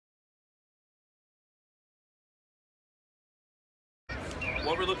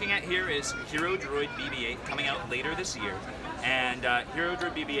what we're looking at here is Hero Droid BB8 coming out later this year, and Hero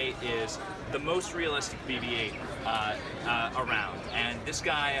Droid BB8 is the most realistic BB8 around. And this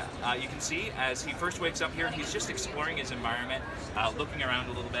guy, you can see as he first wakes up here, he's just exploring his environment, looking around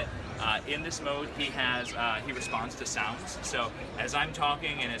a little bit. In this mode, he responds to sounds. So as I'm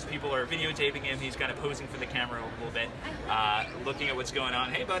talking and as people are videotaping him, he's kind of posing for the camera a little bit, looking at what's going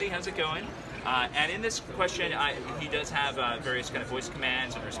on. Hey buddy, how's it going? And in this question, he does have various kind of voice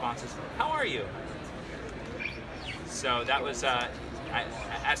commands and responses. How are you? So that was, I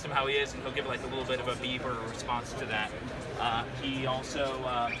asked him how he is, and he'll give like a little bit of a beep or a response to that. He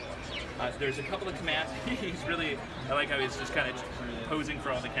also, there's a couple of commands. He's really, I like how he's just kind of posing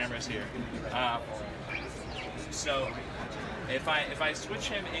for all the cameras here. So if I switch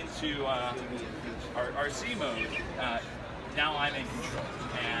him into our RC mode, now I'm in control.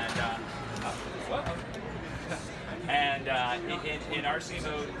 And in RC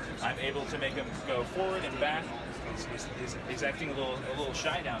mode, I'm able to make him go forward and back. He's acting a little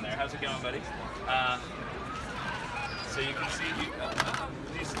shy down there. How's it going, buddy? So you can see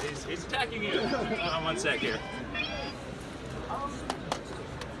he's attacking you. One sec here.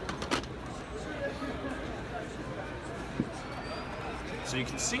 So you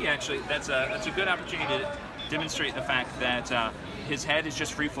can see actually that's a good opportunity to demonstrate the fact that his head is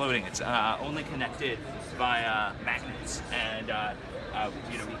just free floating. It's only connected via magnets, and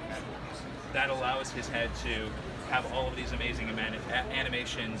you know, that allows his head to have all of these amazing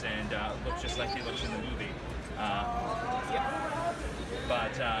animations and look just like he looks in the movie. Yeah.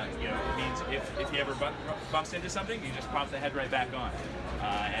 But you know, it means if he ever bumps into something, you just pop the head right back on,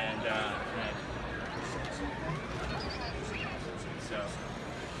 so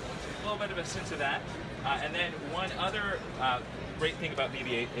a little bit of a sense of that. And then one other great thing about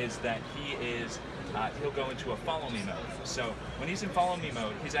BB8 is that he'll go into a follow me mode. So when he's in follow me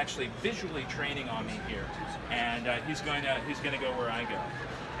mode, he's actually visually training on me here, and he's going to go where I go,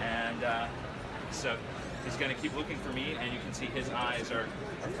 and so he's going to keep looking for me, and you can see his eyes are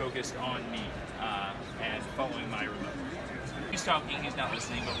focused on me and following my remote. He's talking, he's not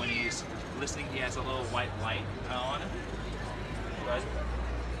listening, but when he's listening, he has a little white light on him. But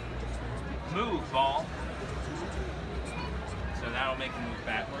move, ball. So that'll make him move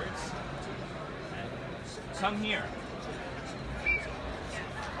backwards. And come here.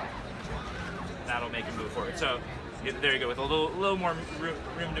 That'll make him move forward. So there you go. With a little more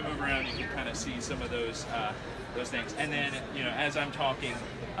room to move around, you can kind of see some of those things. And then, you know, as I'm talking,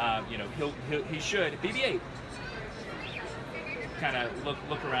 you know, he should BB8 kind of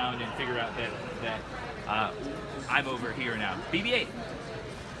look around and figure out that I'm over here now. BB8.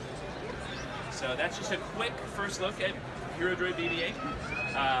 So that's just a quick first look at Hero Droid BB8,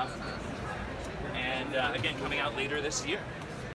 and again, coming out later this year.